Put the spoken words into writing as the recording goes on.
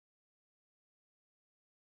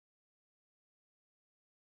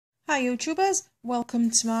Hi YouTubers,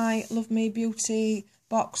 welcome to my Love Me Beauty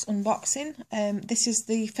box unboxing. This is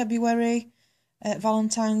the February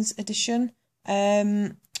Valentine's edition.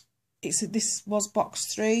 This was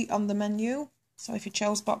box 3 on the menu, so if you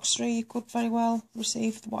chose box 3 you could very well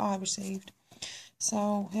receive what I received.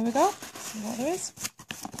 So here we go, see what there is.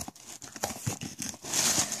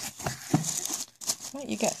 Right,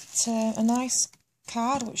 you get a nice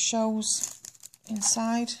card which shows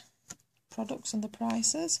inside products and the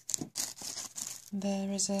prices.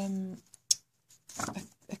 There is a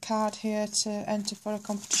card here to enter for a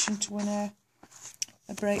competition to win a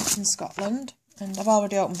break in Scotland, and I've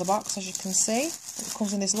already opened the box, as you can see. It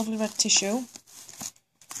comes in this lovely red tissue.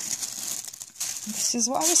 This is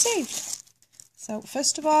what I received. So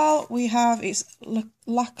first of all we have, it's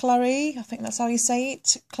La Clarie, I think that's how you say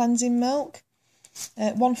it, cleansing milk,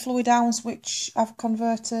 1 fluid ounce, which I've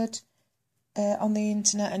converted on the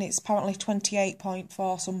internet, and it's apparently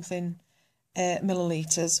 28.4 something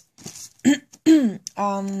millilitres.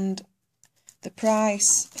 And the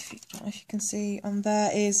price, if you can see on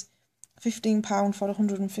there, is £15 for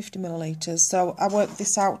 150 millilitres. So I worked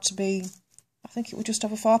this out to be, I think it was just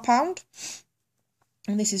over £4.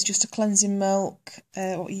 And this is just a cleansing milk,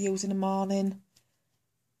 what you use in the morning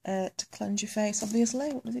to cleanse your face,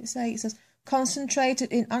 obviously. What does it say? It says,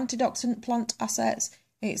 concentrated in antioxidant plant assets.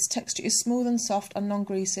 Its texture is smooth and soft and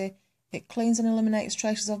non-greasy. It cleans and eliminates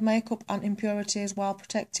traces of makeup and impurities while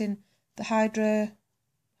protecting the hydrocolipid,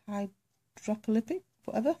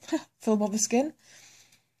 whatever, film of the skin.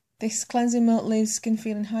 This cleansing milk leaves skin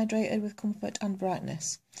feeling hydrated with comfort and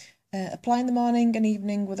brightness. Apply in the morning and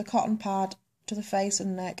evening with a cotton pad to the face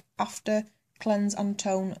and neck. After, cleanse and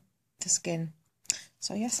tone the skin.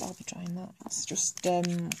 So yes, I'll be trying that. It's just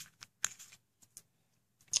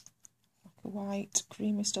white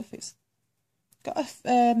creamy stuff. It's got a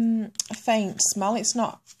faint smell. It's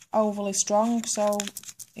not overly strong, so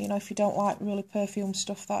you know, if you don't like really perfume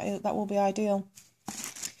stuff, that will be ideal.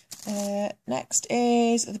 Next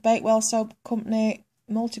is the Bakewell Soap Company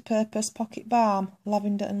multi-purpose pocket balm,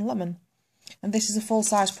 lavender and lemon, and this is a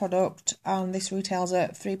full-size product, and this retails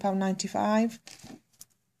at £3.95.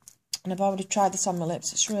 and I've already tried this on my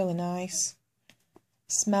lips. It's really nice.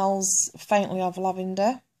 Smells faintly of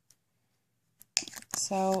lavender.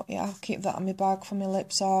 So yeah, I'll keep that in my bag for my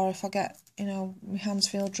lips, or if I get, you know, my hands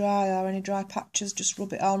feel dry or any dry patches, just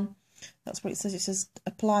rub it on. That's what it says. It says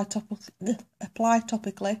apply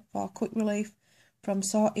topically for quick relief from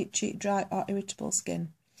sore, itchy, dry or irritable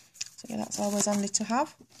skin. So yeah, that's always handy to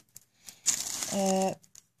have. The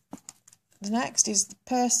next is the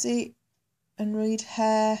Percy and Reed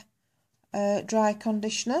Hair Dry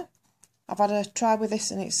Conditioner. I've had a try with this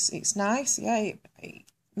and it's nice. Yeah, it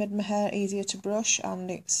made my hair easier to brush, and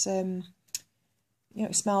it's you know,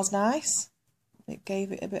 it smells nice. It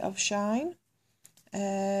gave it a bit of shine.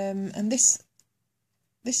 And this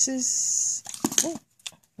is, oh,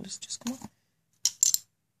 let's just come on.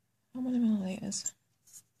 How many millilitres?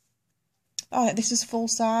 Oh yeah, this is full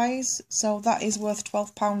size, so that is worth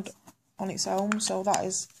 £12 on its own. So that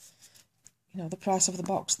is, you know, the price of the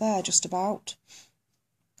box there, just about.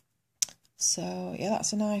 So yeah,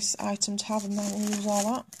 that's a nice item to have, and then we'll use all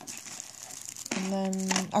that. And then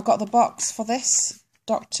I got the box for this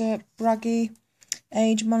Dr. Braggy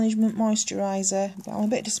Age Management Moisturiser, but I'm a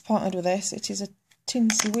bit disappointed with this. It is a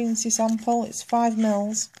tinsy wincy sample. It's 5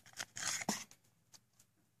 ml,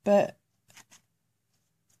 but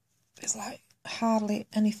there's like hardly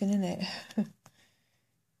anything in it.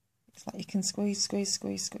 It's like you can squeeze,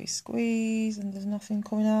 and there's nothing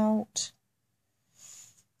coming out.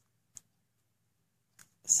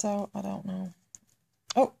 So I don't know.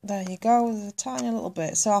 Oh, there you go. There's a tiny little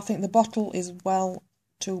bit. So I think the bottle is well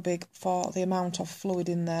too big for the amount of fluid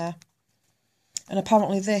in there. And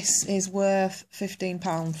apparently this is worth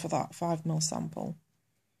 £15 for that 5 ml sample.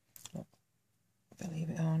 Look, believe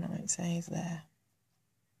it or not, it says there.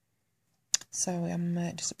 So I'm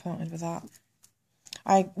disappointed with that.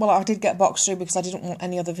 I did get box 3 because I didn't want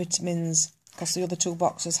any other vitamins, because the other 2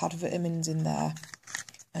 boxes had vitamins in there.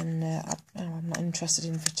 And I'm not interested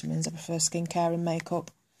in vitamins. I prefer skincare and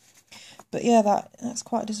makeup. But yeah, that's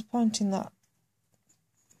quite disappointing, that,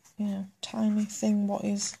 you know, tiny thing what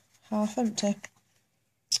is half empty.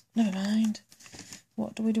 Never mind.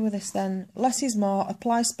 What do we do with this then? Less is more.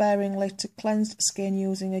 Apply sparingly to cleansed skin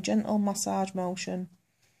using a gentle massage motion.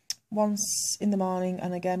 Once in the morning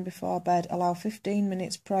and again before bed. Allow 15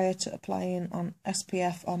 minutes prior to applying on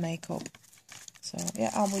SPF or makeup. So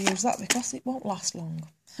yeah, I will use that because it won't last long.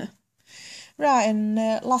 Right, and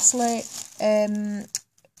lastly,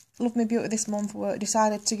 Love Me Beauty this month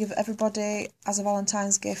decided to give everybody, as a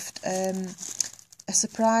Valentine's gift, a a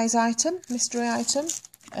surprise item, mystery item,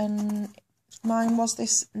 and mine was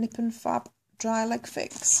this Nip and Fab dry leg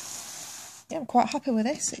fix. Yeah, I'm quite happy with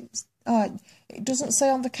this. It doesn't say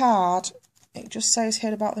on the card, it just says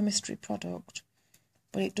here about the mystery product,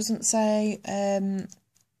 but it doesn't say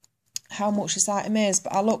how much this item is.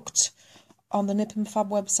 But I looked on the Nip and Fab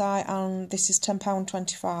website, and this is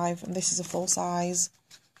 £10.25, and this is a full size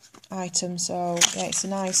item. So yeah, it's a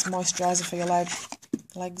nice moisturiser for your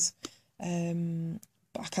legs.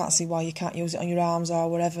 But I can't see why you can't use it on your arms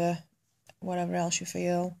or wherever else you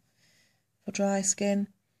feel for dry skin.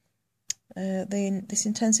 This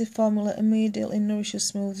intensive formula immediately nourishes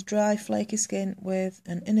smooth, dry, flaky skin with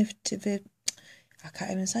an innovative,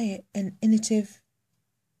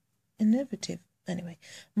 anyway,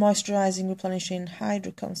 moisturising, replenishing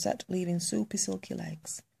Hydra concept, leaving soupy, silky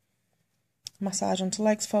legs. Massage onto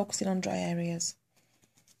legs, focusing on dry areas.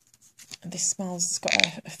 And this it's got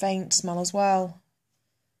a faint smell as well.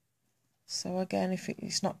 So again, if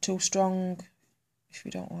it's not too strong, if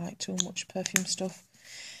you don't like too much perfume stuff.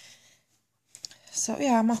 So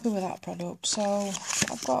yeah, I'm happy with that product. So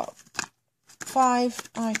I've got 5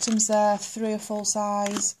 items there, 3 are full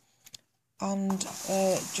size, and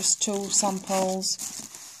just 2 samples.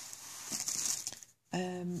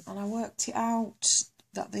 And I worked it out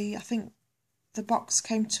that I think the box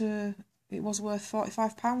came to, it was worth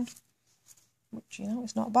 £45, which, you know,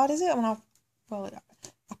 it's not bad, is it? I mean,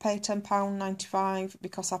 I pay £10.95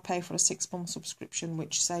 because I pay for a 6-month subscription,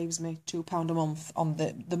 which saves me £2 a month on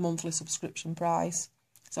the monthly subscription price.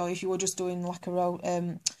 So if you were just doing like a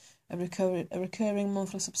recurring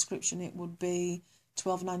monthly subscription, it would be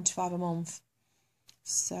 £12.95 a month.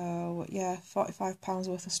 So yeah, £45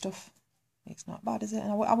 worth of stuff. It's not bad, is it?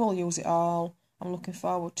 And I will use it all. I'm looking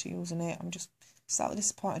forward to using it. I'm just slightly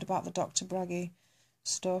disappointed about the Dr. Braggy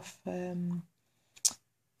stuff. But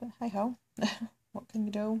hey ho. What can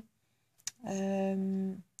you do?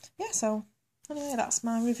 Yeah, so anyway, that's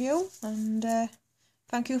my review, and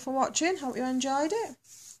thank you for watching. Hope you enjoyed it,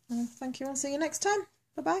 and thank you, and see you next time.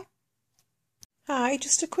 Bye bye. Hi,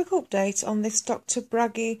 just a quick update on this Dr.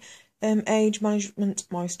 Braggy age management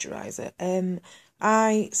moisturiser.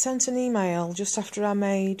 I sent an email just after I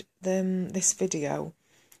made this video,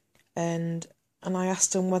 and I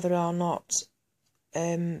asked them whether or not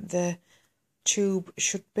the tube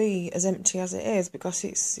should be as empty as it is, because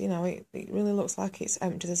it's, you know, it really looks like it's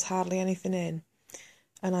empty. There's hardly anything in.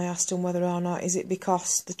 And I asked them whether or not, is it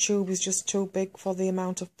because the tube is just too big for the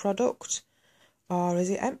amount of product, or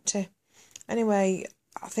is it empty? Anyway,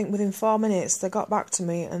 I think within 4 minutes they got back to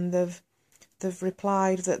me, and they've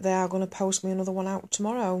replied that they are going to post me another one out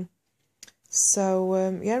tomorrow. So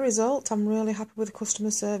yeah, result, I'm really happy with the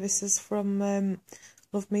customer services from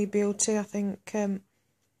Love Me Beauty. I think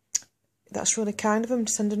that's really kind of them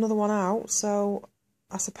to send another one out. So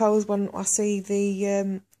I suppose when I see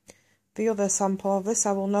the other sample of this,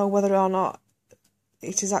 I will know whether or not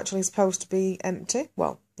it is actually supposed to be empty.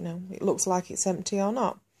 Well, you know, it looks like it's empty or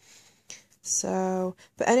not. So,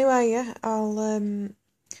 but anyway, yeah,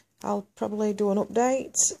 I'll probably do an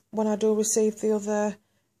update when I do receive the other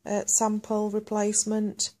sample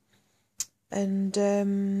replacement,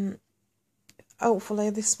 and hopefully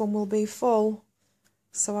this one will be full,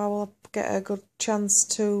 so I will get a good chance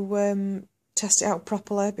to test it out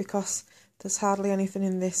properly, because there's hardly anything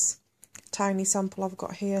in this tiny sample I've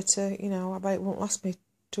got here to, you know, I bet it won't last me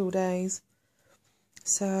 2 days.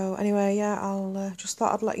 So anyway, yeah, I'll just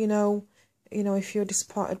thought I'd let you know, if you're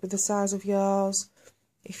disappointed with the size of yours,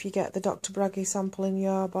 if you get the Dr. Braggy sample in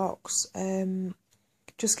your box,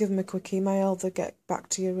 just give them a quick email. They'll get back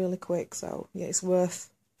to you really quick. So yeah, it's worth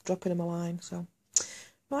dropping them a line. So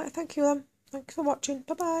right, thank you then. Thanks for watching.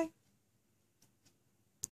 Bye bye.